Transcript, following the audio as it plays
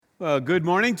Well, good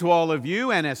morning to all of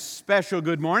you, and a special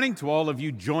good morning to all of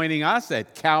you joining us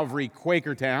at Calvary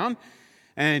Quakertown.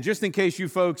 And just in case you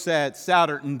folks at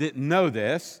Souderton didn't know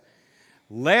this,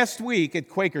 last week at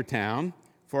Quakertown,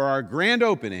 for our grand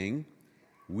opening,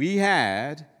 we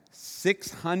had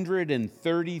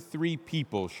 633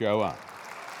 people show up.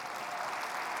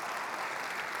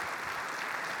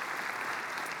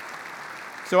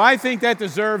 So I think that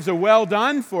deserves a well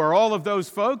done for all of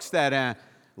those folks that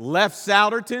left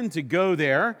Souderton to go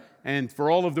there, and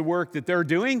for all of the work that they're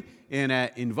doing in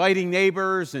inviting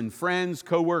neighbors and friends,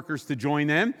 co-workers to join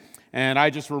them. And I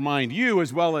just remind you,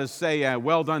 as well as say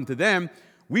well done to them,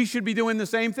 we should be doing the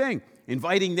same thing,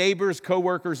 inviting neighbors,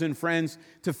 co-workers, and friends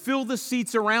to fill the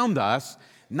seats around us,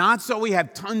 not so we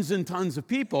have tons and tons of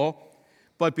people,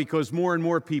 but because more and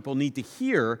more people need to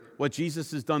hear what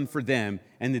Jesus has done for them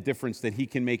and the difference that he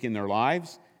can make in their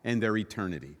lives and their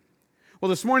eternity. Well,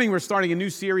 this morning we're starting a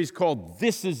new series called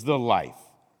This is the Life.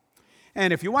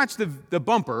 And if you watch the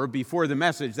bumper before the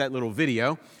message, that little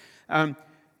video,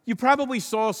 you probably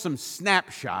saw some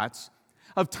snapshots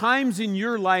of times in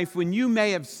your life when you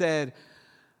may have said,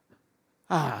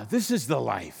 this is the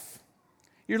life.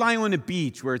 You're lying on a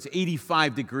beach where it's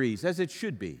 85 degrees, as it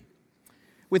should be,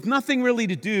 with nothing really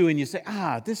to do, and you say,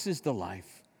 this is the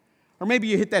life. Or maybe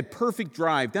you hit that perfect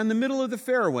drive down the middle of the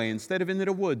fairway instead of into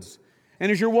the woods.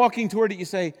 And as you're walking toward it, you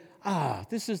say,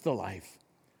 this is the life.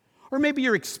 Or maybe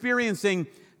you're experiencing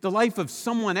the life of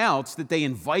someone else that they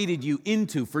invited you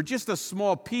into for just a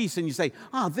small piece, and you say,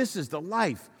 this is the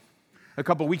life. A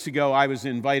couple weeks ago, I was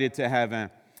invited to have a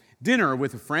dinner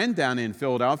with a friend down in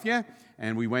Philadelphia,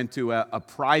 and we went to a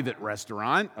private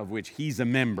restaurant of which he's a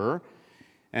member.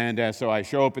 And so I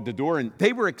show up at the door, and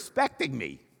they were expecting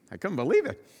me. I couldn't believe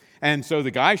it. And so the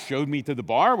guy showed me to the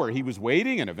bar where he was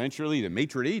waiting, and eventually the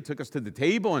maitre d' took us to the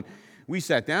table, and we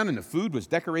sat down, and the food was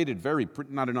decorated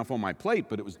not enough on my plate,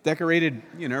 but it was decorated,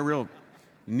 real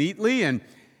neatly. And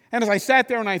as I sat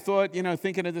there and I thought,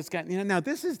 thinking of this guy, now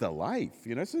this is the life.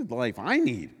 This is the life I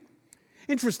need.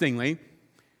 Interestingly,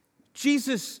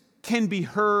 Jesus can be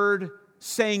heard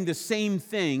saying the same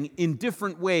thing in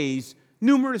different ways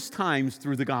numerous times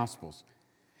through the Gospels.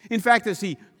 In fact, as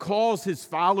he calls his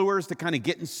followers to kind of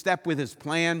get in step with his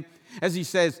plan, as he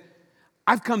says,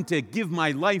 I've come to give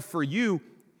my life for you,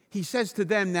 he says to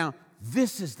them, now,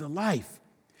 this is the life.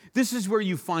 This is where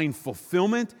you find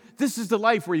fulfillment. This is the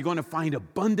life where you're going to find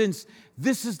abundance.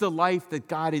 This is the life that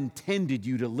God intended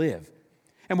you to live.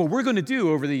 And what we're going to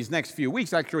do over these next few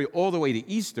weeks, actually all the way to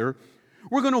Easter,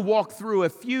 we're going to walk through a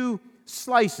few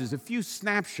slices, a few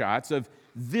snapshots of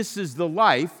this is the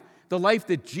life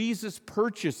that Jesus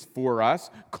purchased for us,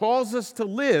 calls us to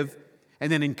live,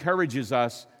 and then encourages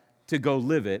us to go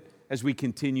live it as we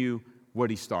continue what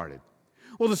he started.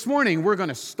 Well, this morning we're going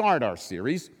to start our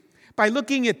series by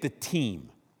looking at the team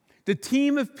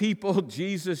of people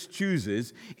Jesus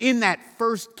chooses in that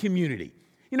first community.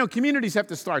 Communities have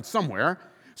to start somewhere,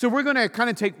 so we're going to kind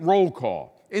of take roll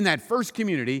call in that first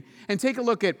community and take a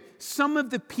look at some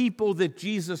of the people that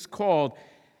Jesus called.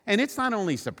 And it's not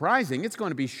only surprising, it's going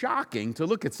to be shocking to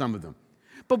look at some of them.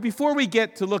 But before we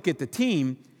get to look at the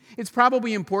team, it's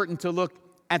probably important to look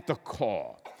at the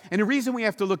call. And the reason we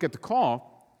have to look at the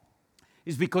call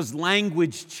is because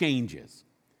language changes.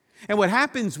 And what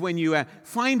happens when you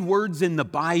find words in the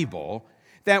Bible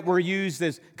that were used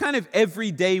as kind of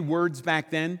everyday words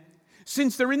back then,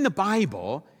 since they're in the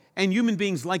Bible and human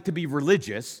beings like to be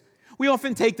religious, we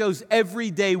often take those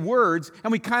everyday words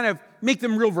and we kind of make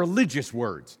them real religious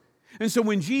words. And so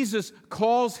when Jesus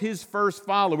calls his first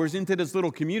followers into this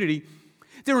little community,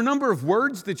 there are a number of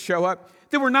words that show up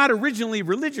that were not originally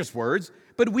religious words,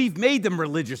 but we've made them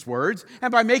religious words.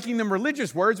 And by making them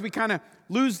religious words, we kind of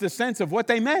lose the sense of what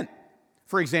they meant.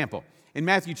 For example, in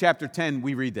Matthew chapter 10,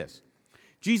 we read this.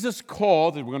 Jesus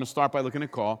called, and we're going to start by looking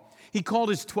at call, he called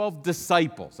his 12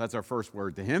 disciples. That's our first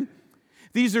word to him.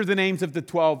 These are the names of the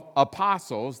 12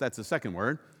 apostles. That's the second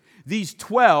word. These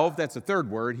 12, that's the third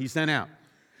word, he sent out.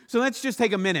 So let's just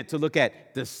take a minute to look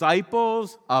at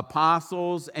disciples,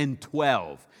 apostles, and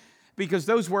 12. Because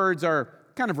those words are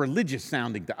kind of religious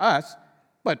sounding to us.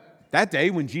 But that day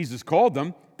when Jesus called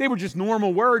them, they were just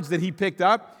normal words that he picked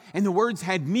up. And the words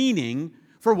had meaning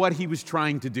for what he was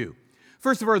trying to do.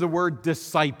 First of all, the word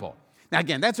disciple. Now,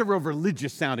 again, that's a real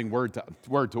religious-sounding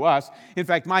word to us. In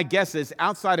fact, my guess is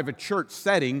outside of a church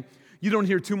setting, you don't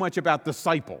hear too much about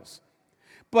disciples.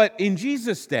 But in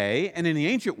Jesus' day and in the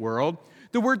ancient world,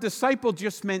 the word disciple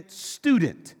just meant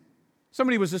student.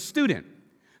 Somebody was a student.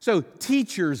 So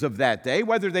teachers of that day,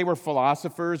 whether they were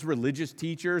philosophers, religious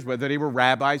teachers, whether they were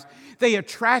rabbis, they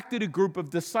attracted a group of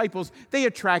disciples. They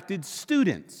attracted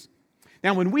students.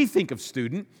 Now, when we think of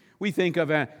student, we think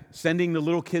of sending the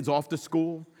little kids off to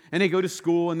school, and they go to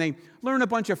school and they learn a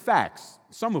bunch of facts,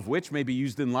 some of which may be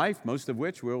used in life, most of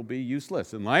which will be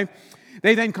useless in life.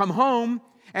 They then come home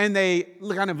and they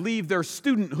kind of leave their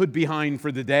studenthood behind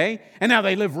for the day, and now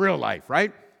they live real life,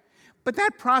 right? But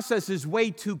that process is way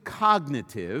too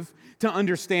cognitive to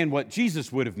understand what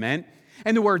Jesus would have meant,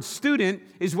 and the word student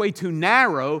is way too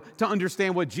narrow to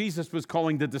understand what Jesus was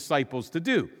calling the disciples to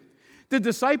do. The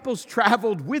disciples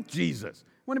traveled with Jesus.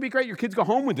 Wouldn't it be great? Your kids go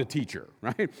home with the teacher,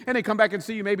 right? And they come back and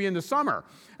see you maybe in the summer.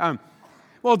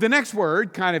 Well, the next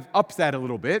word kind of ups that a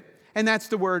little bit, and that's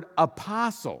the word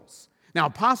apostles. Now,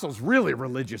 apostles, really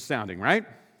religious sounding, right?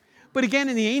 But again,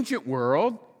 in the ancient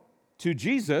world, to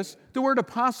Jesus, the word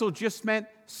apostle just meant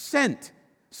sent,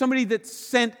 somebody that's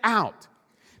sent out.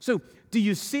 So do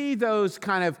you see those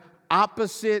kind of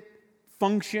opposite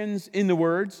functions in the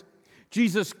words?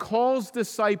 Jesus calls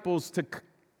disciples to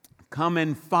come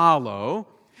and follow,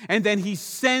 and then he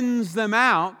sends them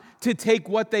out to take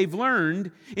what they've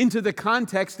learned into the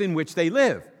context in which they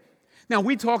live. Now,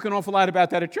 we talk an awful lot about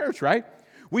that at church, right?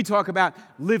 We talk about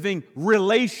living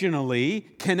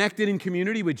relationally, connected in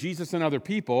community with Jesus and other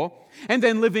people, and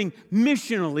then living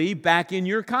missionally back in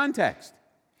your context.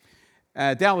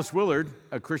 Dallas Willard,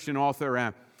 a Christian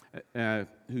author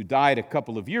who died a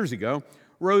couple of years ago,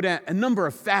 wrote a number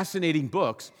of fascinating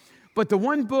books. But the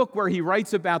one book where he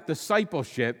writes about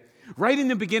discipleship, right in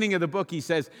the beginning of the book, he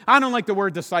says, I don't like the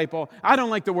word disciple. I don't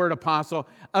like the word apostle.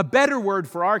 A better word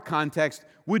for our context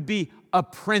would be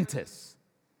apprentice.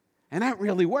 And that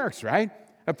really works, right?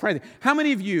 Apprentice. How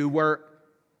many of you were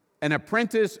an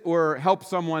apprentice or helped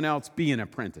someone else be an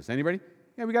apprentice? Anybody?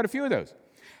 Yeah, we got a few of those.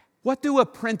 What do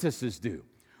apprentices do?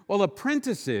 Well,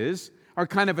 apprentices are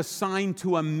kind of assigned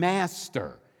to a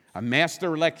master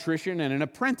electrician and an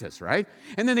apprentice, right?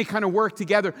 And then they kind of work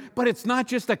together, but it's not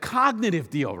just a cognitive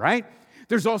deal, right?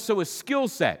 There's also a skill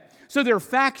set. So there are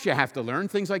facts you have to learn,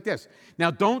 things like this.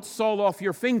 Now, don't saw off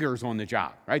your fingers on the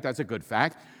job, right? That's a good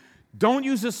fact. Don't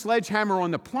use a sledgehammer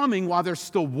on the plumbing while there's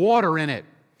still water in it.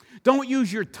 Don't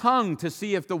use your tongue to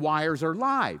see if the wires are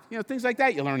live. You know, things like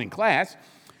that you learn in class.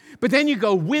 But then you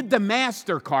go with the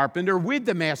master carpenter, with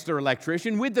the master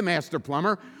electrician, with the master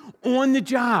plumber on the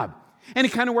job. And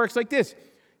it kind of works like this.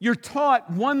 You're taught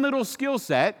one little skill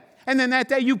set, and then that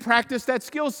day you practice that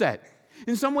skill set.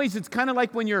 In some ways, it's kind of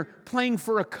like when you're playing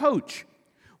for a coach.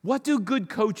 What do good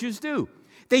coaches do?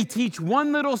 They teach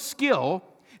one little skill,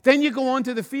 then you go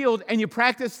onto the field and you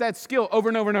practice that skill over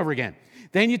and over and over again.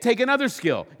 Then you take another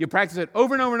skill, you practice it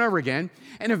over and over and over again,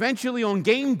 and eventually on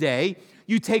game day,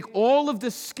 you take all of the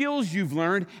skills you've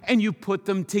learned and you put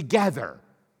them together.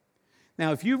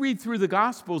 Now, if you read through the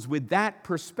Gospels with that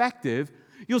perspective,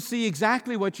 you'll see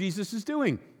exactly what Jesus is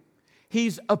doing.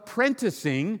 He's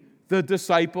apprenticing the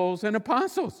disciples and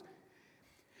apostles.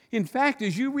 In fact,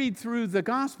 as you read through the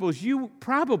Gospels, you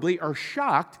probably are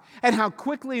shocked at how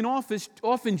quickly and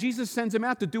often Jesus sends them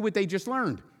out to do what they just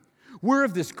learned. We're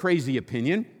of this crazy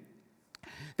opinion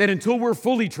that until we're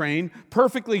fully trained,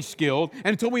 perfectly skilled, and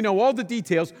until we know all the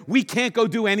details, we can't go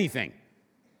do anything.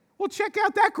 Well, check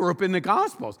out that group in the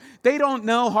Gospels. They don't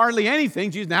know hardly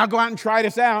anything. Jesus, now go out and try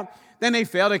this out. Then they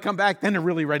fail, they come back, then they're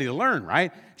really ready to learn,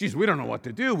 right? Jesus, we don't know what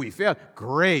to do. We failed.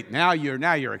 Great. Now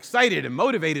you're excited and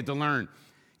motivated to learn.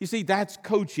 You see, that's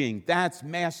coaching. That's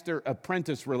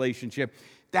master-apprentice relationship.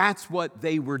 That's what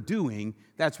they were doing.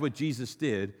 That's what Jesus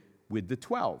did with the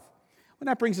 12. Well,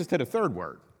 that brings us to the third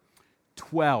word,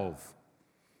 12.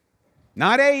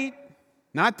 Not 8,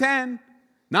 not 10,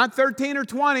 not 13 or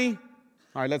 20.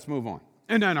 All right, let's move on.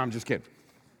 No, I'm just kidding.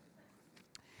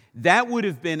 That would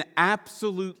have been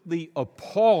absolutely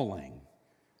appalling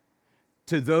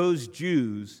to those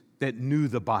Jews that knew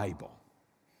the Bible.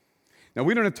 Now,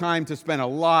 we don't have time to spend a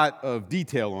lot of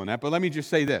detail on that, but let me just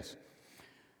say this.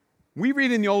 We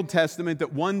read in the Old Testament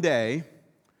that one day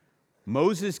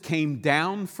Moses came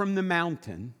down from the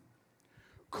mountain,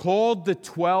 called the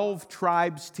 12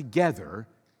 tribes together,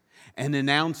 and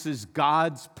announces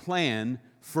God's plan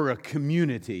for a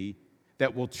community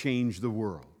that will change the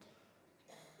world.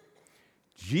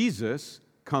 Jesus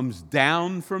comes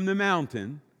down from the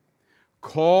mountain,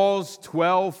 calls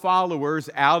 12 followers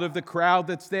out of the crowd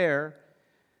that's there,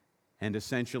 and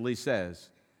essentially says,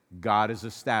 God is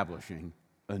establishing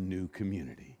a new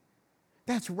community.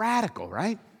 That's radical,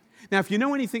 right? Now, if you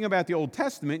know anything about the Old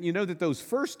Testament, you know that those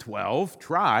first 12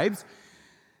 tribes,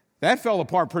 that fell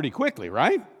apart pretty quickly,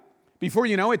 right? Before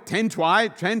you know it, 10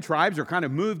 tribes are kind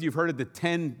of moved. You've heard of the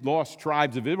 10 lost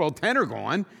tribes of Israel. 10 are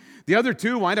gone. The other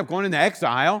 2 wind up going into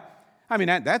exile. I mean,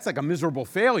 that's like a miserable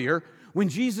failure. When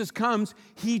Jesus comes,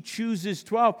 he chooses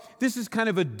 12. This is kind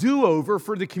of a do-over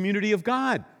for the community of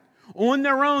God. On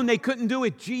their own, they couldn't do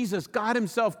it. Jesus, God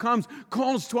himself comes,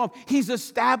 calls 12. He's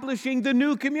establishing the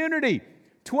new community.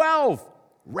 12.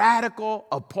 Radical,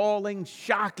 appalling,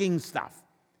 shocking stuff.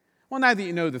 Well, now that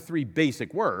you know the three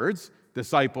basic words,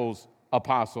 disciples,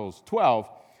 apostles, 12,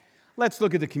 let's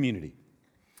look at the community.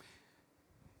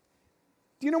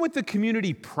 Do you know what the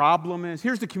community problem is?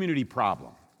 Here's the community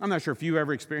problem. I'm not sure if you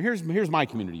ever experienced. Here's my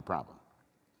community problem.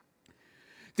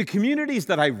 The communities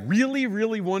that I really,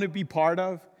 really want to be part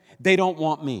of, they don't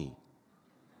want me.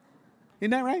 Isn't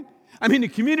that right? I mean, the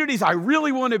communities I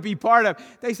really want to be part of,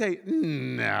 they say,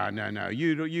 no,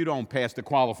 you don't pass the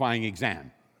qualifying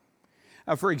exam.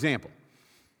 For example,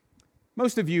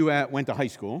 most of you went to high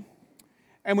school,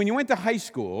 and when you went to high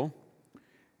school,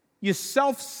 you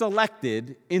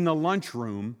self-selected in the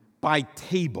lunchroom by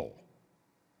table.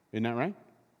 Isn't that right?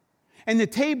 And the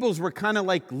tables were kind of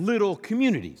like little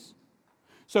communities.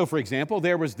 So, for example,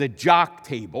 there was the jock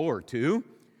table or two.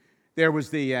 There was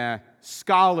the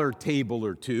scholar table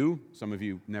or two. Some of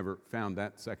you never found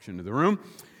that section of the room.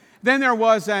 Then there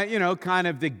was, kind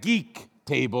of the geek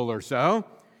table or so.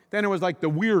 Then there was like the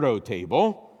weirdo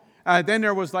table. Then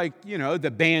there was like,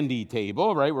 the bandy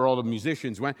table, right, where all the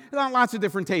musicians went. Lots of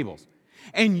different tables.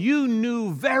 And you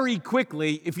knew very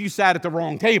quickly if you sat at the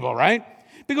wrong table, right?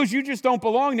 Because you just don't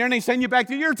belong there, and they send you back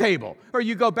to your table. Or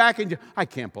you go back and I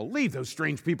can't believe those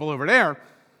strange people over there.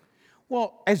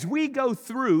 Well, as we go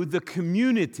through the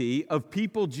community of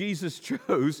people Jesus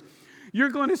chose, you're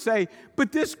going to say,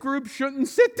 but this group shouldn't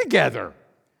sit together.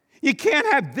 You can't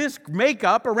have this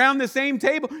makeup around the same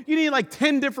table. You need like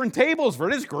 10 different tables for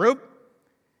this group.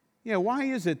 Yeah, why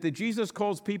is it that Jesus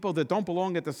calls people that don't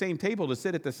belong at the same table to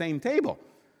sit at the same table?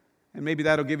 And maybe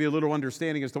that'll give you a little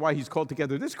understanding as to why he's called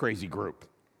together this crazy group.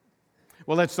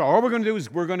 Well, let's start. All we're going to do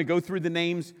is we're going to go through the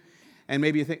names, and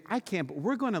maybe you think, but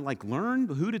we're going to learn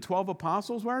who the 12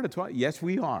 apostles were? Yes,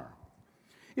 we are.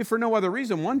 If for no other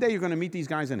reason, one day you're going to meet these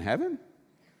guys in heaven.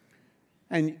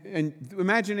 And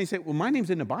imagine they say, well, my name's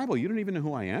in the Bible. You don't even know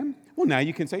who I am? Well, now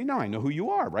you can say, no, I know who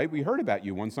you are, right? We heard about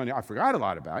you one Sunday. I forgot a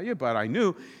lot about you, but I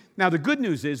knew. Now, the good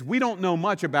news is we don't know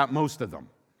much about most of them.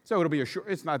 So it'll be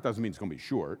doesn't mean it's going to be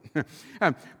short.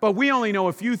 But we only know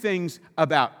a few things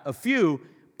about a few,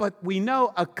 but we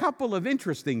know a couple of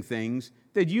interesting things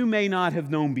that you may not have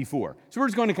known before. So we're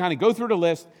just going to kind of go through the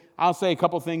list. I'll say a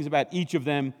couple things about each of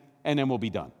them, and then we'll be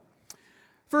done.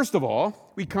 First of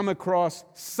all, we come across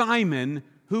Simon,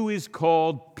 who is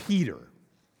called Peter.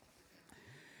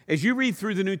 As you read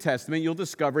through the New Testament, you'll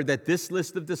discover that this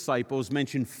list of disciples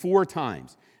mentioned 4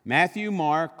 times: Matthew,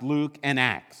 Mark, Luke, and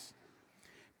Acts.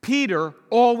 Peter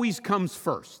always comes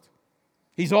first.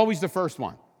 He's always the first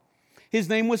one. His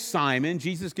name was Simon.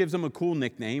 Jesus gives him a cool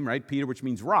nickname, right? Peter, which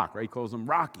means rock, right? He calls him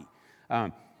Rocky.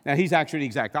 Now, he's actually the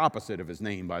exact opposite of his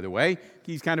name, by the way.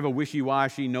 He's kind of a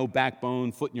wishy-washy, no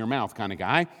backbone, foot in your mouth kind of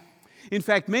guy. In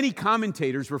fact, many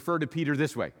commentators refer to Peter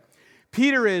this way.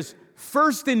 Peter is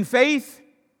first in faith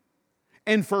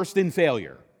and first in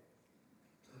failure.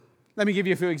 Let me give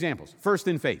you a few examples. First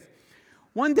in faith.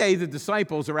 One day, the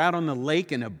disciples are out on the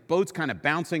lake, and a boat's kind of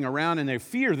bouncing around, and they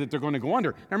fear that they're going to go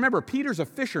under. Now, remember, Peter's a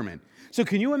fisherman. So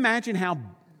can you imagine how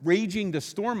raging the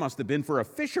storm must have been for a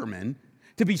fisherman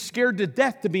to be scared to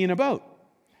death to be in a boat?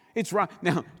 It's right.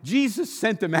 Now, Jesus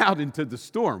sent them out into the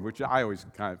storm, which I always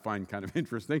find kind of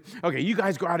interesting. Okay, you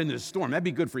guys go out into the storm. That'd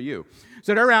be good for you.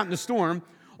 So they're out in the storm.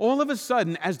 All of a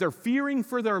sudden, as they're fearing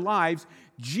for their lives,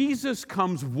 Jesus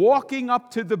comes walking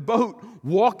up to the boat,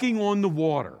 walking on the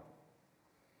water.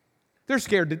 They're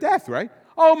scared to death, right?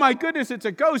 Oh my goodness, it's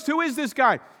a ghost. Who is this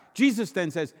guy? Jesus then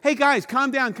says, hey guys,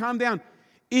 calm down, calm down.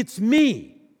 It's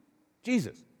me,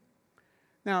 Jesus.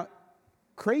 Now,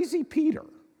 crazy Peter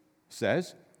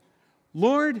says,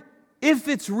 Lord, if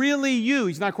it's really you,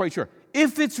 he's not quite sure,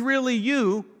 if it's really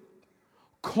you,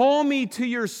 call me to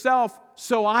yourself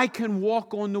so I can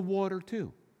walk on the water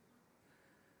too.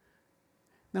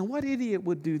 Now, what idiot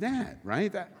would do that,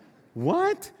 right?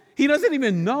 What? He doesn't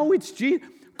even know it's Jesus.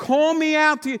 Call me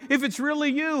out to you. If it's really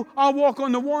you, I'll walk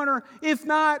on the water. If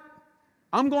not,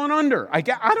 I'm going under. I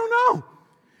don't know.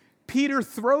 Peter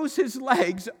throws his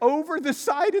legs over the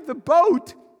side of the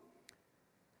boat,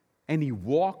 and he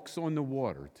walks on the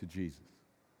water to Jesus.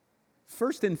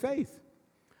 First in faith.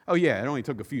 Oh yeah, it only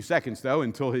took a few seconds, though,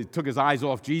 until he took his eyes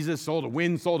off Jesus, saw the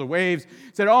wind, saw the waves,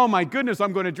 said, oh my goodness,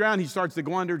 I'm going to drown. He starts to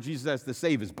go under. Jesus has to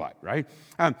save his butt, right?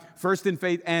 First in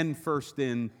faith and first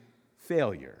in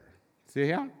failure. See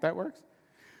how that works?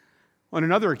 On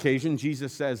another occasion,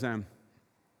 Jesus says,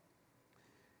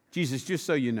 Jesus, just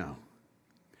so you know,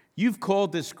 You've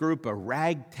called this group a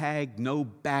ragtag, no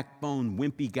backbone,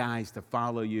 wimpy guys to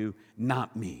follow you,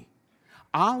 not me.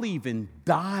 I'll even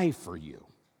die for you.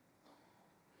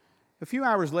 A few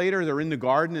hours later, they're in the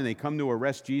garden and they come to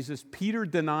arrest Jesus. Peter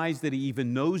denies that he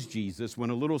even knows Jesus when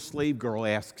a little slave girl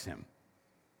asks him.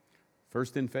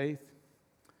 First in faith,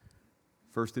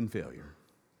 first in failure.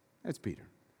 That's Peter.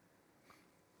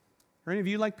 Are any of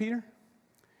you like Peter?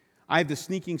 I have the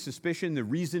sneaking suspicion the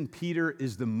reason Peter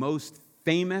is the most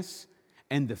famous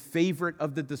and the favorite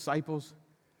of the disciples,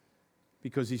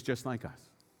 because he's just like us.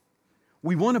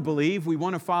 We want to believe, we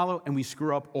want to follow, and we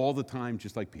screw up all the time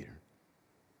just like Peter.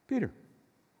 Peter,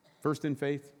 first in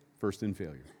faith, first in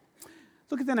failure.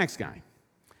 Look at the next guy.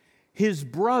 His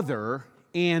brother,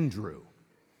 Andrew.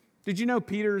 Did you know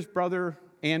Peter's brother,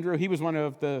 Andrew? He was one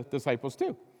of the disciples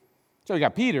too. So we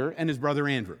got Peter and his brother,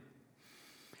 Andrew.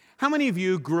 How many of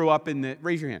you grew up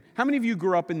raise your hand. How many of you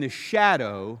grew up in the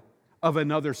shadow of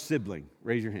another sibling?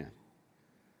 Raise your hand.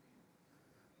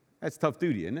 That's tough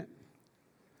duty, isn't it?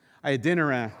 I had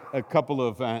dinner a couple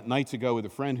of nights ago with a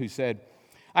friend who said,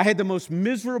 I had the most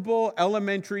miserable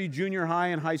elementary, junior high,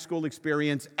 and high school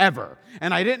experience ever.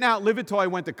 And I didn't outlive it till I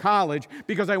went to college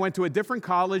because I went to a different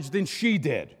college than she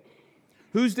did.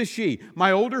 Who's the she?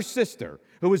 My older sister,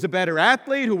 who was a better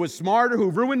athlete, who was smarter,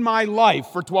 who ruined my life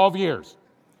for 12 years.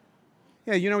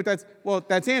 Yeah, you know what that's? Well,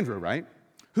 that's Andrew, right?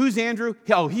 Who's Andrew?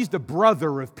 Oh, he's the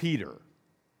brother of Peter.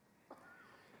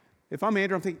 If I'm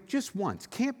Andrew, I'm thinking, just once,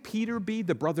 can't Peter be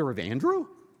the brother of Andrew?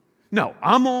 No,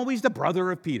 I'm always the brother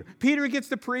of Peter. Peter gets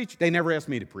to preach. They never asked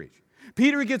me to preach.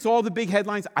 Peter gets all the big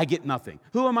headlines. I get nothing.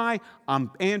 Who am I? I'm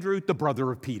Andrew, the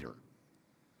brother of Peter.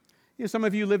 You know, some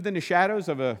of you lived in the shadows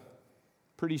of a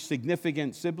pretty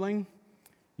significant sibling.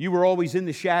 You were always in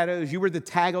the shadows. You were the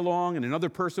tag-along, and another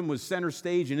person was center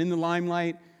stage and in the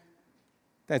limelight.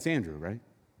 That's Andrew, right?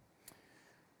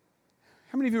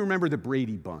 How many of you remember the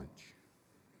Brady Bunch?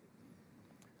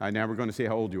 Now we're going to see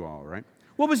how old you are, right?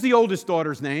 What was the oldest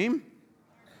daughter's name?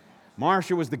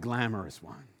 Marcia was the glamorous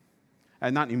one.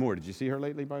 Not anymore. Did you see her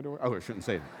lately, by the way? Oh, I shouldn't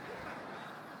say that.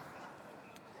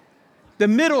 The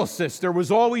middle sister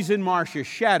was always in Marcia's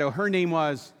shadow. Her name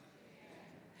was...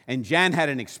 And Jan had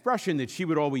an expression that she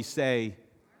would always say,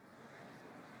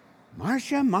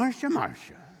 Marcia, Marcia,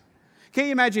 Marcia. Can't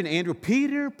you imagine Andrew?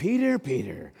 Peter, Peter,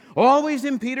 Peter. Always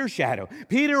in Peter's shadow.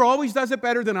 Peter always does it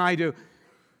better than I do.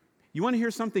 You want to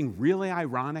hear something really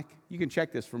ironic? You can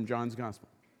check this from John's Gospel.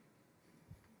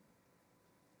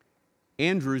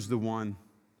 Andrew's the one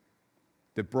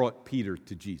that brought Peter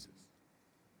to Jesus.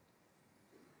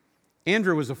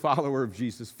 Andrew was a follower of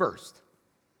Jesus first.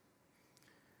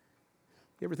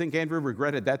 You ever think Andrew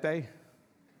regretted that day?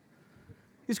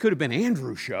 This could have been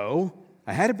Andrew's show.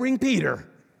 I had to bring Peter.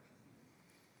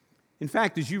 In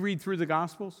fact, as you read through the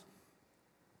Gospels,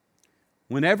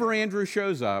 whenever Andrew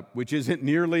shows up, which isn't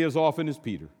nearly as often as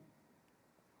Peter,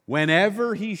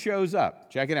 whenever he shows up,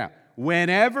 check it out,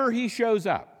 whenever he shows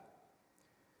up,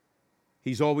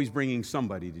 he's always bringing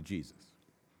somebody to Jesus.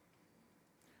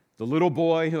 The little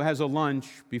boy who has a lunch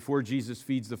before Jesus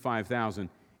feeds the 5,000,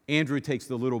 Andrew takes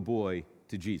the little boy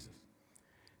to Jesus.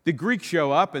 The Greeks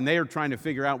show up and they are trying to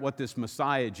figure out what this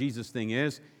Messiah Jesus thing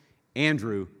is.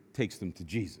 Andrew takes them to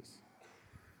Jesus.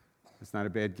 That's not a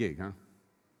bad gig, huh?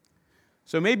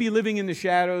 So maybe living in the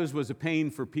shadows was a pain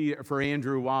for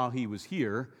Andrew while he was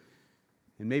here,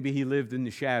 and maybe he lived in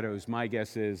the shadows. My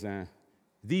guess is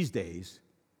these days,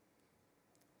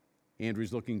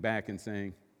 Andrew's looking back and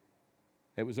saying,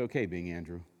 it was okay being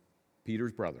Andrew,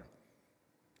 Peter's brother.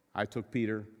 I took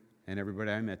Peter and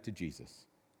everybody I met to Jesus.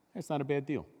 That's not a bad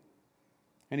deal.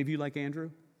 Any of you like Andrew?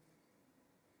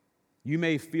 You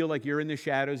may feel like you're in the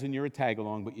shadows and you're a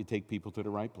tag-along, but you take people to the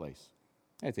right place.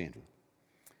 That's Andrew.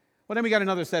 Well, then we got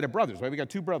another set of brothers, right? We got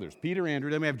two brothers, Peter, Andrew.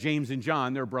 Then we have James and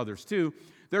John. They're brothers too.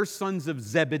 They're sons of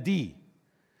Zebedee.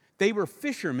 They were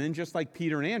fishermen just like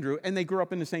Peter and Andrew, and they grew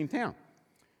up in the same town.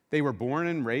 They were born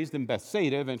and raised in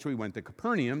Bethsaida, eventually went to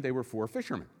Capernaum. They were 4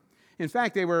 fishermen. In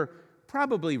fact, they were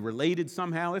probably related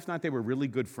somehow. If not, they were really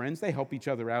good friends. They help each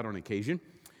other out on occasion.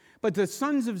 But the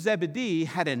sons of Zebedee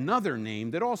had another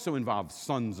name that also involved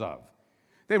sons of.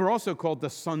 They were also called the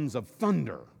sons of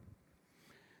thunder.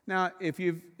 Now, if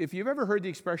you've ever heard the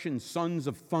expression sons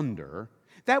of thunder,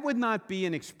 that would not be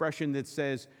an expression that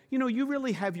says, you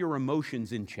really have your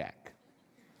emotions in check.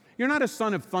 You're not a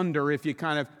son of thunder if you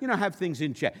kind of, have things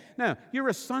in check. No, you're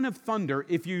a son of thunder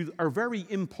if you are very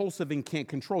impulsive and can't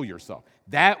control yourself.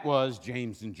 That was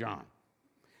James and John.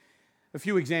 A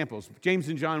few examples. James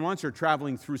and John once are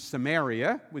traveling through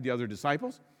Samaria with the other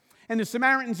disciples. And the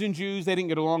Samaritans and Jews, they didn't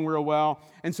get along real well.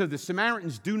 And so the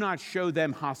Samaritans do not show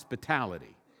them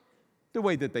hospitality the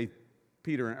way that they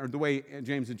Peter, or the way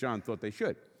James and John thought they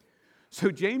should. So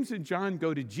James and John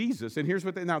go to Jesus, and here's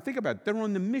what now think about it. They're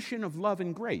on the mission of love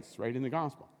and grace, right, in the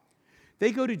gospel.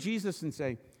 They go to Jesus and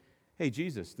say, hey,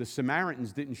 Jesus, the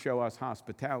Samaritans didn't show us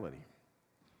hospitality.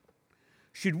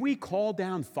 Should we call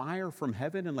down fire from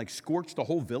heaven and scorch the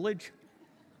whole village?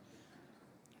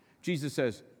 Jesus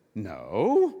says,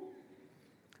 no.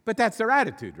 But that's their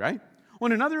attitude, right?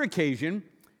 On another occasion,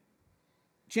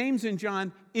 James and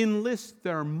John enlist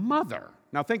their mother.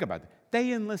 Now think about it.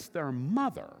 They enlist their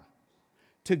mother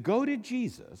to go to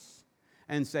Jesus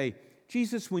and say,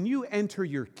 Jesus, when you enter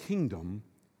your kingdom,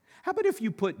 how about if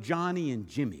you put Johnny and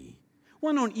Jimmy,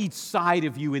 one on each side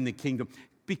of you in the kingdom?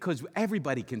 Because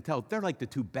everybody can tell they're like the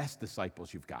two best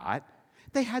disciples you've got.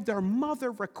 They had their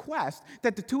mother request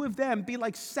that the two of them be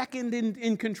second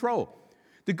in control.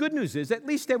 The good news is at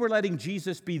least they were letting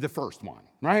Jesus be the first one,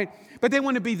 right? But they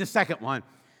want to be the second one.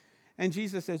 And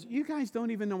Jesus says, you guys don't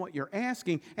even know what you're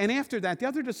asking. And after that, the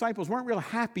other disciples weren't real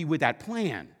happy with that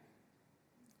plan.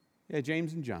 Yeah,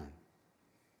 James and John.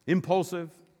 Impulsive,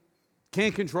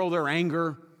 can't control their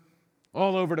anger,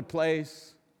 all over the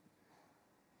place.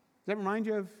 Does that remind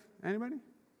you of anybody?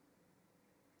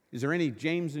 Is there any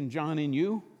James and John in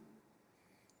you?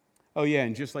 Oh, yeah,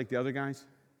 and just like the other guys,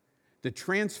 the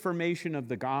transformation of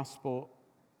the gospel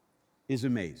is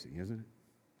amazing, isn't it?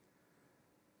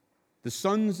 The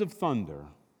sons of thunder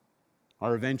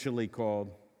are eventually called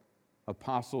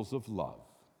apostles of love.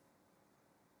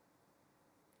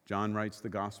 John writes the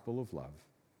gospel of love,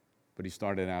 but he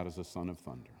started out as a son of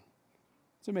thunder.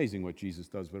 It's amazing what Jesus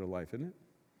does with a life, isn't it?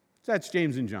 So that's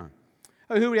James and John.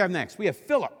 Oh, who do we have next? We have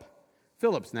Philip.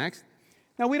 Philip's next.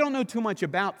 Now, we don't know too much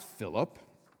about Philip.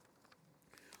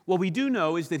 What we do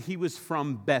know is that he was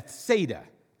from Bethsaida.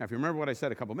 Now, if you remember what I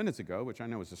said a couple minutes ago, which I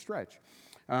know is a stretch,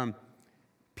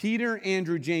 Peter,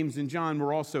 Andrew, James, and John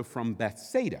were also from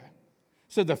Bethsaida.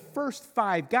 So the first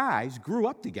 5 guys grew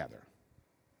up together.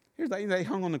 They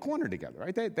hung on the corner together,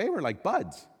 right? They were like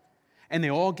buds. And they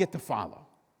all get to follow.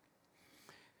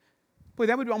 Boy,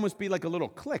 that would almost be like a little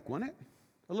clique, wouldn't it?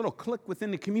 A little clique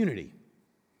within the community.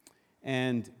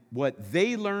 And what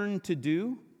they learned to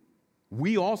do,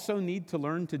 we also need to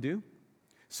learn to do.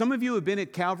 Some of you have been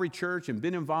at Calvary Church and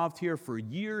been involved here for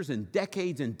years and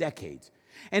decades and decades.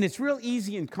 And it's real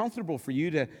easy and comfortable for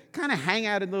you to kind of hang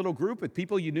out in a little group with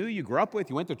people you knew, you grew up with,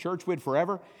 you went to church with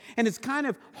forever. And it's kind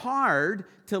of hard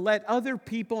to let other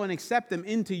people and accept them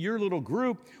into your little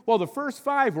group. Well, the first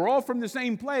 5 were all from the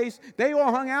same place. They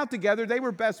all hung out together. They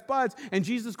were best buds. And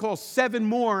Jesus calls 7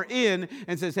 more in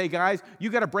and says, hey, guys, you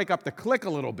got to break up the clique a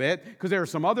little bit because there are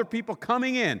some other people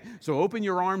coming in. So open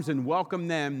your arms and welcome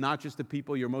them, not just the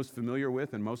people you're most familiar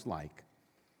with and most like.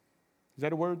 Is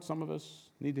that a word some of us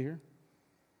need to hear?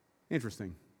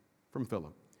 Interesting, from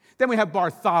Philip. Then we have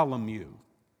Bartholomew.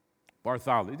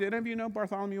 Bartholomew. Did any of you know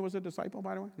Bartholomew was a disciple,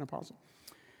 by the way, an apostle?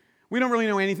 We don't really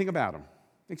know anything about him,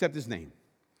 except his name.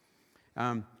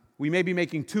 We may be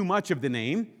making too much of the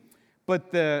name,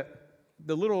 but the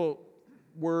little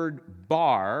word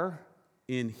bar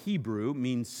in Hebrew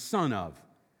means son of.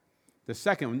 The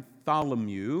second one,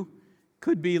 Tholomew,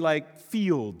 could be like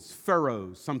fields,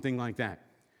 furrows, something like that.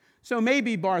 So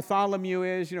maybe Bartholomew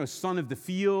is, son of the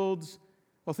fields.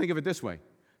 Well, think of it this way.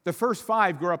 The first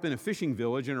 5 grew up in a fishing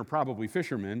village and are probably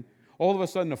fishermen. All of a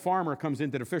sudden, a farmer comes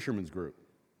into the fisherman's group.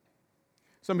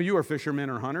 Some of you are fishermen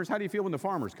or hunters. How do you feel when the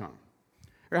farmers come?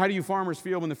 Or how do you farmers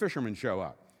feel when the fishermen show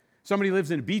up? Somebody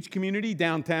lives in a beach community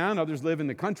downtown. Others live in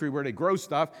the country where they grow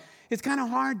stuff. It's kind of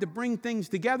hard to bring things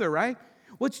together, right?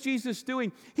 What's Jesus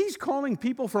doing? He's calling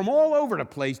people from all over the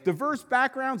place, diverse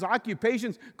backgrounds,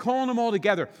 occupations, calling them all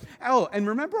together. Oh, and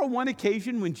remember on one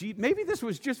occasion when maybe this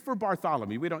was just for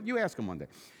Bartholomew. You ask him one day.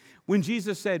 When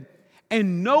Jesus said,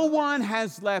 and no one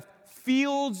has left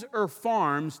fields or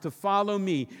farms to follow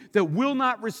me that will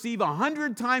not receive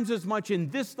 100 times as much in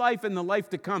this life and the life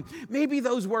to come. Maybe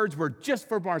those words were just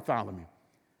for Bartholomew.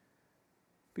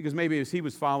 Because maybe as he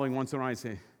was following once in a while, he'd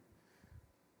say,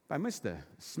 I miss the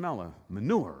smell of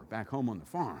manure back home on the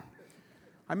farm.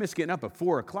 I miss getting up at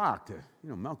 4 o'clock to,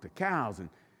 milk the cows.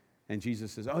 And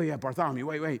Jesus says, oh yeah, Bartholomew,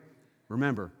 wait.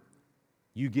 Remember,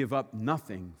 you give up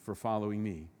nothing for following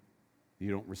me.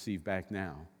 You don't receive back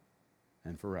now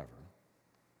and forever.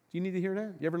 Do you need to hear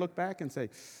that? You ever look back and say,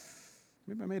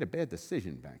 maybe I made a bad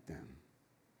decision back then?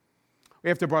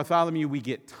 After Bartholomew, we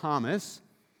get Thomas.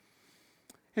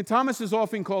 And Thomas is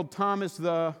often called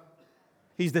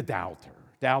he's the doubter.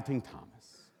 Doubting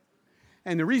Thomas.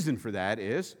 And the reason for that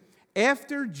is,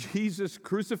 after Jesus'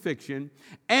 crucifixion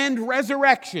and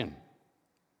resurrection,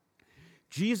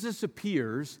 Jesus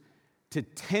appears to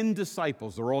 10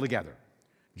 disciples. They're all together.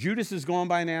 Judas is gone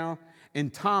by now,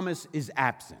 and Thomas is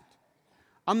absent.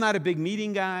 I'm not a big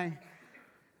meeting guy,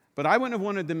 but I wouldn't have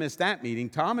wanted to miss that meeting.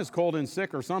 Thomas called in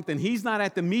sick or something. He's not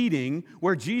at the meeting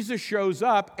where Jesus shows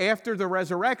up after the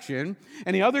resurrection.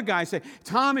 And the other guy said,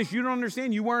 Thomas, you don't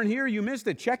understand. You weren't here. You missed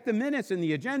it. Check the minutes in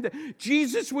the agenda.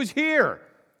 Jesus was here.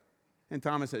 And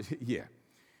Thomas says, yeah,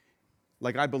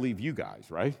 like I believe you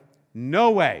guys, right?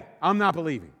 No way. I'm not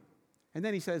believing. And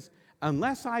then he says,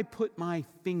 unless I put my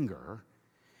finger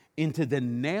into the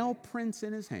nail prints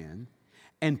in his hand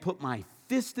and put my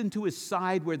fist into his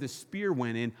side where the spear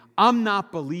went in, I'm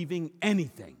not believing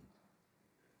anything.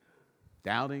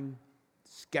 Doubting,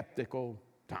 skeptical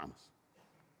Thomas.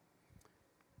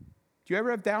 Do you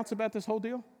ever have doubts about this whole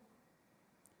deal?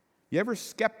 You ever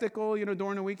skeptical,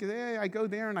 during the week? Hey, I go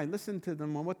there and I listen to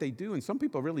them on what they do, and some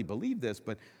people really believe this,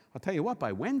 but I'll tell you what,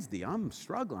 by Wednesday, I'm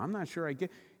struggling. I'm not sure I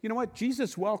get. You know what?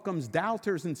 Jesus welcomes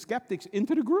doubters and skeptics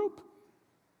into the group.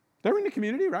 They're in the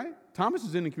community, right? Thomas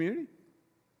is in the community.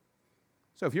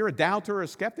 So if you're a doubter or a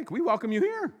skeptic, we welcome you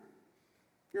here.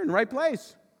 You're in the right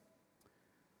place.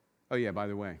 Oh yeah, by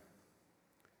the way,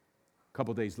 a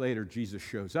couple days later, Jesus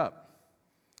shows up.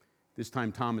 This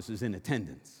time Thomas is in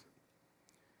attendance.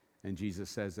 And Jesus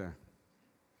says, come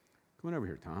on over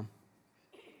here, Tom.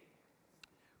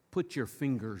 Put your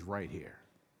fingers right here.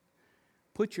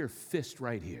 Put your fist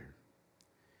right here.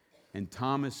 And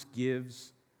Thomas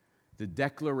gives the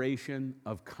declaration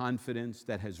of confidence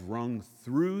that has rung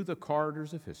through the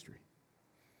corridors of history.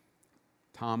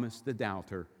 Thomas the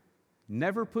doubter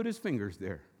never put his fingers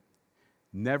there,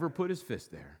 never put his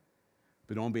fist there,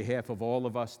 but on behalf of all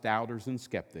of us doubters and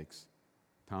skeptics,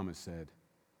 Thomas said,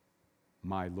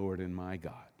 my Lord and my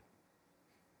God.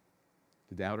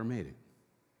 The doubter made it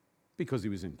because he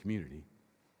was in community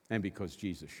and because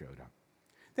Jesus showed up.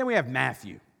 Then we have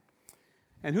Matthew.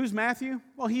 And who's Matthew?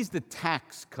 Well, he's the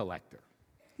tax collector.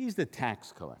 He's the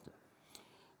tax collector.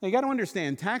 Now, you got to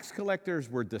understand, tax collectors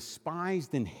were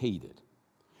despised and hated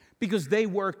because they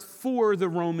worked for the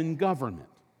Roman government.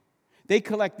 They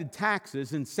collected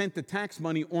taxes and sent the tax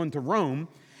money on to Rome,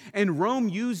 and Rome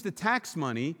used the tax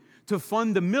money to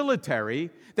fund the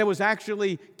military that was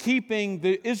actually keeping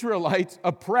the Israelites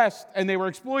oppressed, and they were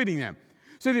exploiting them.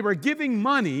 So they were giving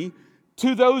money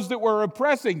to those that were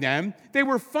oppressing them. They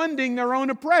were funding their own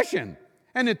oppression.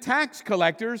 And the tax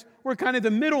collectors were kind of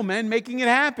the middlemen making it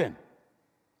happen.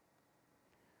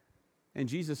 And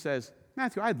Jesus says,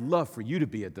 Matthew, I'd love for you to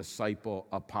be a disciple,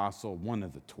 apostle, one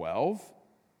of the 12.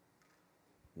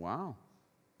 Wow.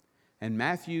 And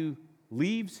Matthew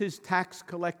leaves his tax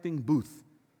collecting booth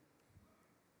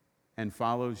and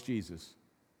follows Jesus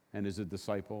and is a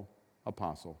disciple,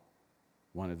 apostle,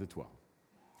 one of the 12.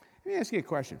 Let me ask you a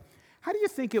question. How do you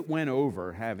think it went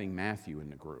over having Matthew in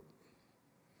the group?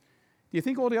 Do you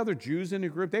think all the other Jews in the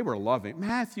group, they were loving,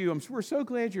 Matthew, we're so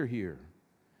glad you're here.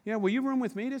 Will you room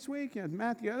with me this week? Yeah,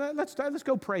 Matthew, let's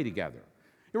go pray together.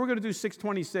 Yeah, we're going to do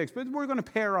 626, but we're going to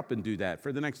pair up and do that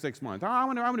for the next 6 months. I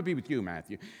want to be with you,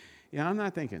 Matthew. Yeah, I'm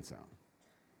not thinking so.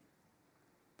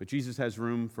 But Jesus has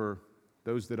room for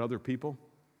those that other people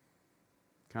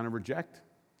kind of reject,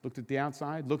 looked at the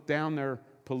outside, looked down their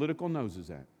political noses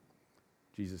at.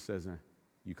 Jesus says,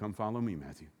 you come follow me,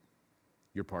 Matthew.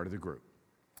 You're part of the group.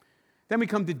 Then we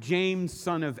come to James,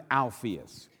 son of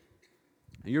Alphaeus.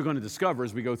 And you're going to discover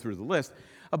as we go through the list,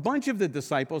 a bunch of the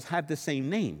disciples have the same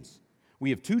names. We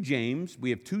have 2 James,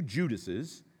 we have 2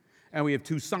 Judases, and we have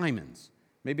 2 Simons.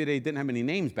 Maybe they didn't have many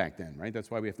names back then, right? That's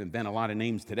why we have to invent a lot of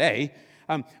names today.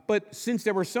 But since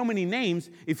there were so many names,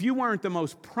 if you weren't the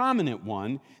most prominent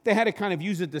one, they had to kind of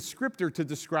use a descriptor to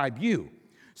describe you.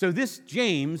 So this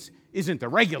James isn't the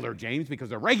regular James, because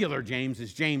the regular James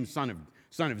is James, son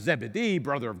of Zebedee,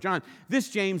 brother of John. This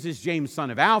James is James,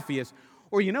 son of Alphaeus.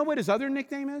 Or you know what his other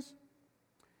nickname is?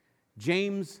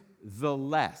 James the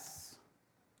Less.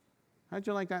 How'd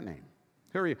you like that name?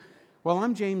 Who are you? Well,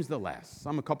 I'm James the Less.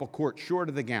 I'm a couple quarts short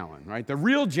of the gallon, right? The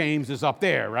real James is up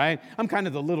there, right? I'm kind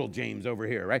of the little James over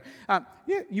here, right?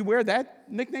 Yeah, you wear that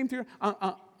nickname to your...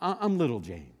 I'm little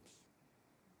James.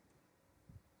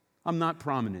 I'm not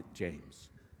prominent James.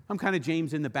 I'm kind of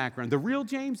James in the background. The real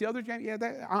James, the other James,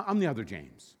 I'm the other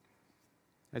James.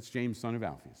 That's James, son of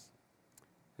Alphaeus.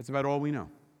 That's about all we know.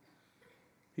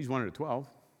 He's one of the 12.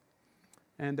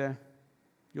 And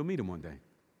you'll meet him one day.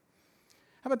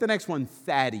 How about the next one,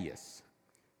 Thaddeus?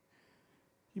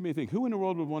 You may think, who in the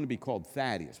world would want to be called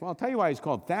Thaddeus? Well, I'll tell you why he's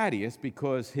called Thaddeus,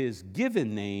 because his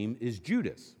given name is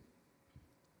Judas.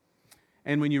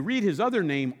 And when you read his other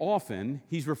name often,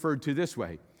 he's referred to this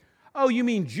way. Oh, you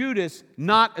mean Judas,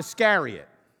 not Iscariot.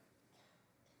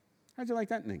 How'd you like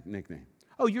that nickname?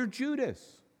 Oh, you're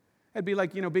Judas. That'd be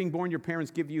like, being born, your parents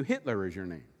give you Hitler as your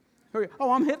name.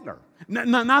 Oh, I'm Hitler.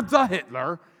 Not the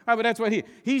Hitler. Right, but that's what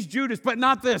he's Judas, but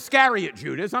not the Iscariot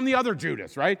Judas. I'm the other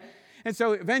Judas, right? And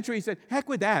so eventually he said, heck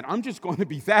with that. I'm just going to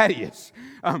be Thaddeus.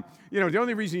 The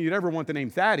only reason you'd ever want the name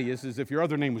Thaddeus is if your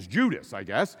other name was Judas, I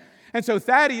guess. And so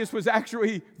Thaddeus was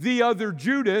actually the other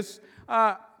Judas.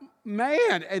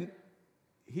 And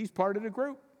he's part of the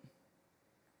group.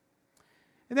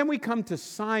 And then we come to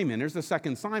Simon. There's the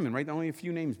second Simon, right? Only a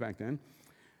few names back then.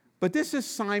 But this is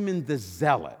Simon the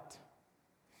Zealot.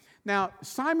 Now,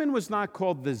 Simon was not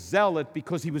called the Zealot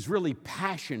because he was really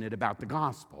passionate about the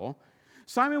gospel.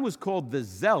 Simon was called the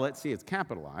Zealot. See, it's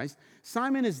capitalized.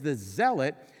 Simon is the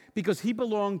Zealot because he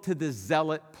belonged to the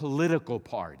Zealot political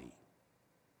party.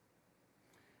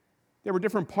 There were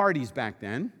different parties back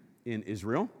then in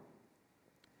Israel.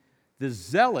 The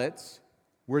Zealots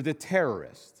were the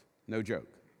terrorists. No joke.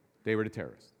 They were the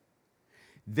terrorists.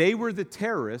 They were the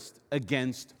terrorists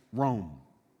against Rome.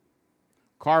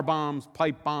 Car bombs,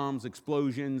 pipe bombs,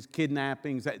 explosions,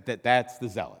 kidnappings, that's the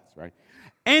Zealots, right?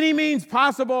 Any means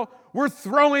possible, we're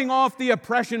throwing off the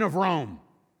oppression of Rome.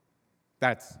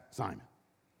 That's Simon.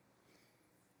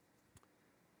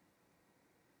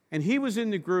 And he was in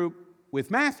the group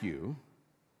with Matthew,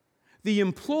 the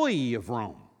employee of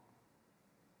Rome.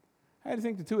 How do you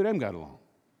think the two of them got along?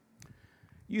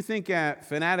 You think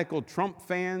fanatical Trump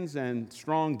fans and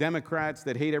strong Democrats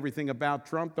that hate everything about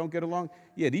Trump don't get along?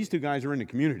 Yeah, these two guys are in the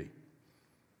community.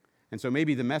 And so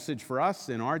maybe the message for us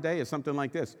in our day is something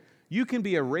like this. You can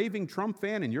be a raving Trump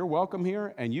fan and you're welcome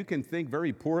here, and you can think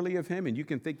very poorly of him, and you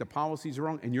can think the policies are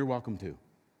wrong, and you're welcome too.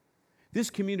 This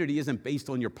community isn't based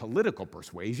on your political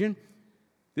persuasion.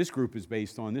 This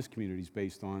community is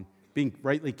based on being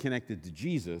rightly connected to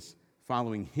Jesus,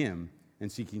 following him,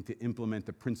 and seeking to implement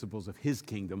the principles of his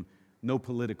kingdom, no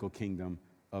political kingdom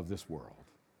of this world.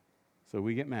 So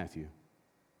we get Matthew,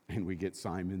 and we get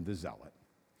Simon the Zealot.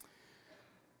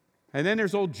 And then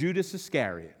there's old Judas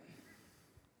Iscariot.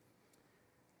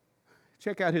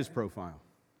 Check out his profile.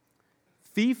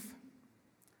 Thief,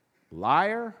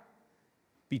 liar,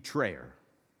 betrayer.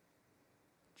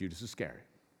 Judas Iscariot.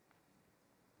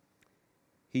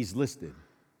 He's listed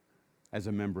as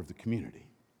a member of the community.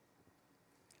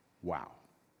 Wow.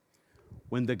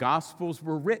 When the Gospels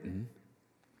were written,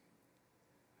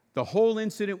 the whole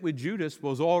incident with Judas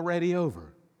was already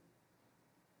over.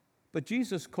 But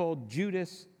Jesus called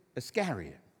Judas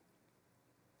Iscariot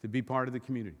to be part of the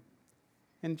community.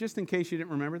 And just in case you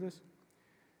didn't remember this,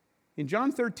 in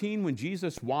John 13, when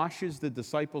Jesus washes the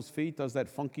disciples' feet, does that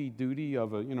funky duty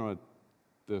of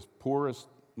the poorest,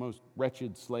 most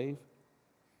wretched slave,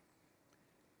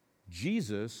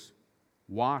 Jesus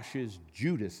washes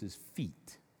Judas's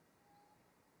feet,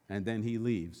 and then he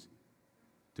leaves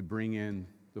to bring in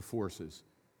the forces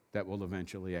that will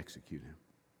eventually execute him.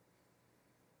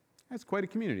 That's quite a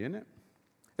community, isn't it?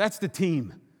 That's the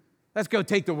team. Let's go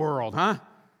take the world, huh?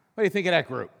 What do you think of that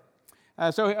group?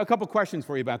 So a couple questions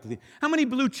for you about the team. How many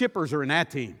blue chippers are in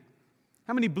that team?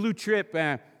 How many blue chip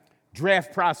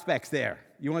draft prospects there?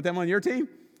 You want them on your team?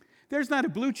 There's not a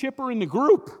blue chipper in the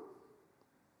group.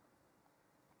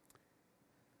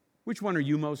 Which one are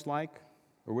you most like,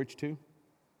 or which two?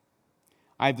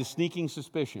 I have the sneaking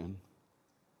suspicion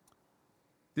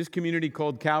this community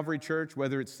called Calvary Church,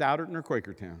 whether it's Souderton or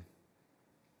Quakertown,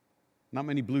 not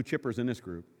many blue chippers in this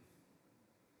group.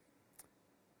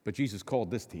 But Jesus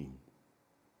called this team.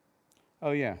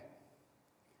 Oh, yeah.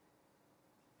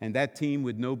 And that team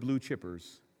with no blue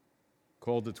chippers,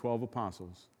 called the 12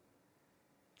 apostles,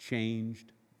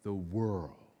 changed the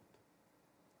world.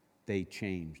 They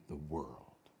changed the world.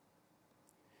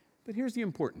 But here's the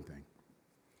important thing.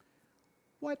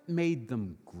 What made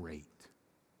them great?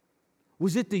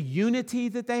 Was it the unity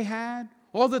that they had?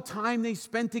 All the time they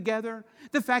spent together?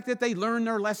 The fact that they learned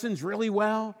their lessons really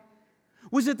well?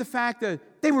 Was it the fact that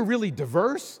they were really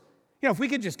diverse? If we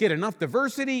could just get enough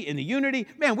diversity in the unity,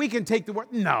 man, we can take the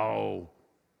world. No.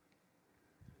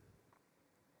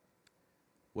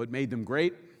 What made them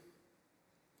great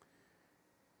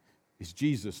is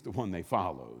Jesus, the one they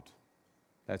followed.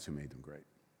 That's who made them great.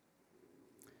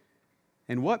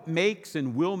 And what makes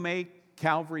and will make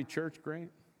Calvary Church great?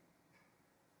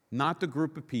 Not the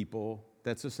group of people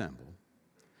that's assembled,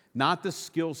 not the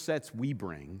skill sets we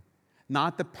bring,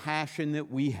 not the passion that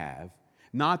we have,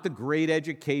 not the great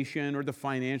education or the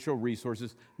financial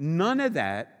resources. None of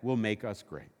that will make us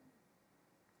great.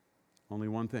 Only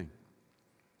one thing.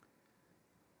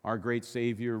 Our great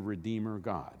Savior, Redeemer,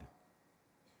 God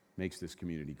makes this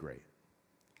community great.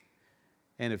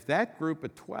 And if that group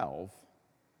of 12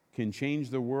 can change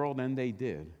the world, and they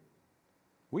did,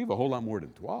 we have a whole lot more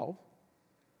than 12.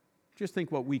 Just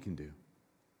think what we can do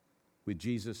with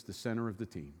Jesus, the center of the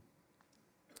team.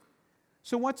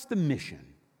 So what's the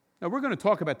mission? Now, we're going to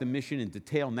talk about the mission in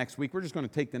detail next week. We're just going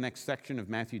to take the next section of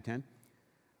Matthew 10.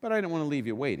 But I don't want to leave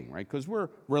you waiting, right? Because we're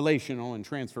relational and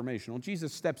transformational.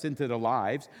 Jesus steps into the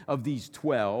lives of these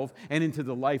 12 and into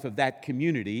the life of that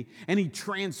community, and he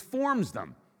transforms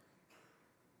them.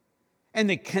 And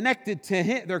they're connected to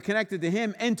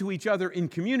him and to each other in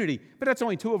community. But that's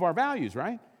only two of our values,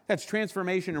 right? That's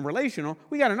transformation and relational.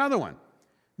 We got another one,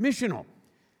 missional.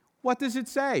 What does it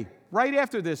say? Right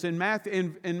after this in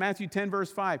Matthew 10,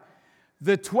 verse 5.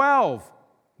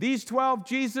 These 12,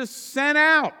 Jesus sent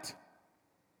out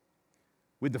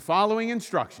with the following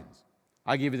instructions.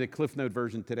 I'll give you the Cliff Note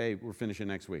version today. We're finishing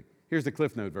next week. Here's the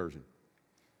Cliff Note version.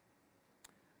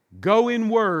 Go in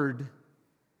word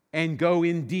and go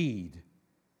in deed.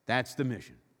 That's the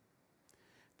mission.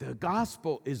 The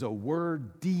gospel is a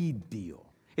word-deed deal.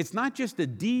 It's not just a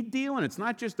deed deal, and it's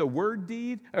not just a word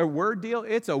deal.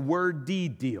 It's a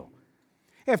word-deed deal.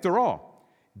 After all,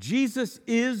 Jesus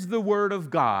is the Word of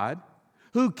God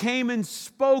who came and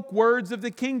spoke words of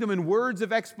the kingdom and words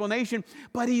of explanation,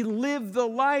 but he lived the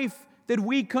life that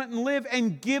we couldn't live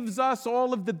and gives us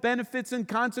all of the benefits and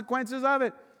consequences of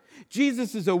it.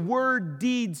 Jesus is a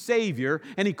word-deed Savior,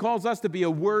 and he calls us to be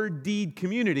a word-deed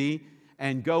community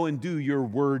and go and do your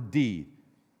word-deed.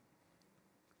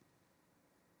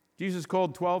 Jesus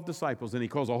called 12 disciples, and he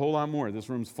calls a whole lot more. This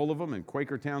room's full of them, and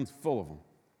Quakertown's full of them.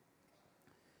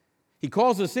 He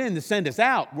calls us in to send us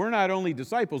out. We're not only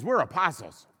disciples, we're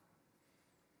apostles.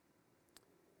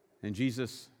 And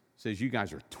Jesus says, you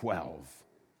guys are 12.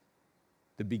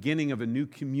 The beginning of a new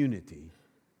community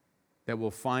that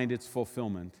will find its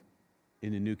fulfillment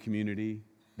in a new community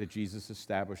that Jesus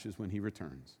establishes when he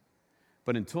returns.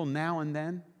 But until now and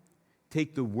then,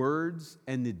 take the words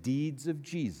and the deeds of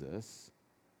Jesus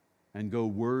and go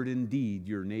word and deed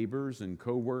your neighbors and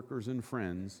co-workers and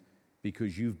friends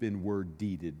because you've been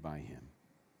word-deeded by him.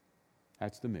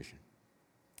 That's the mission.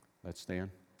 Let's stand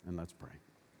and let's pray.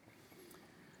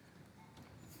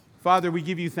 Father, we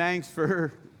give you thanks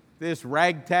for this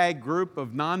ragtag group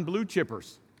of non-blue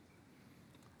chippers.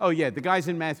 Oh yeah, the guys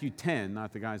in Matthew 10,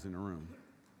 not the guys in the room.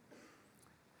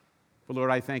 But Lord,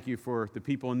 I thank you for the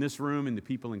people in this room and the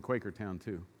people in Quakertown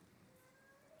too.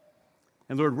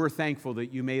 And Lord, we're thankful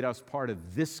that you made us part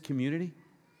of this community.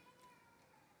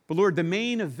 But Lord, the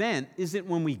main event isn't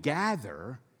when we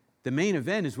gather. The main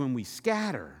event is when we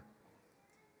scatter.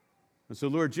 And so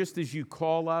Lord, just as you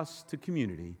call us to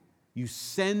community, you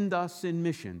send us in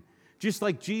mission. Just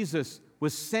like Jesus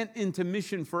was sent into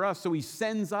mission for us, so he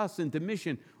sends us into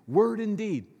mission, word and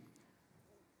deed.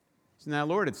 So now,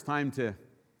 Lord, it's time to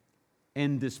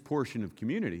end this portion of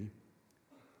community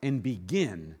and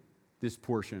begin this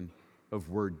portion of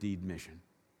word, deed, mission.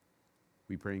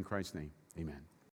 We pray in Christ's name. Amen.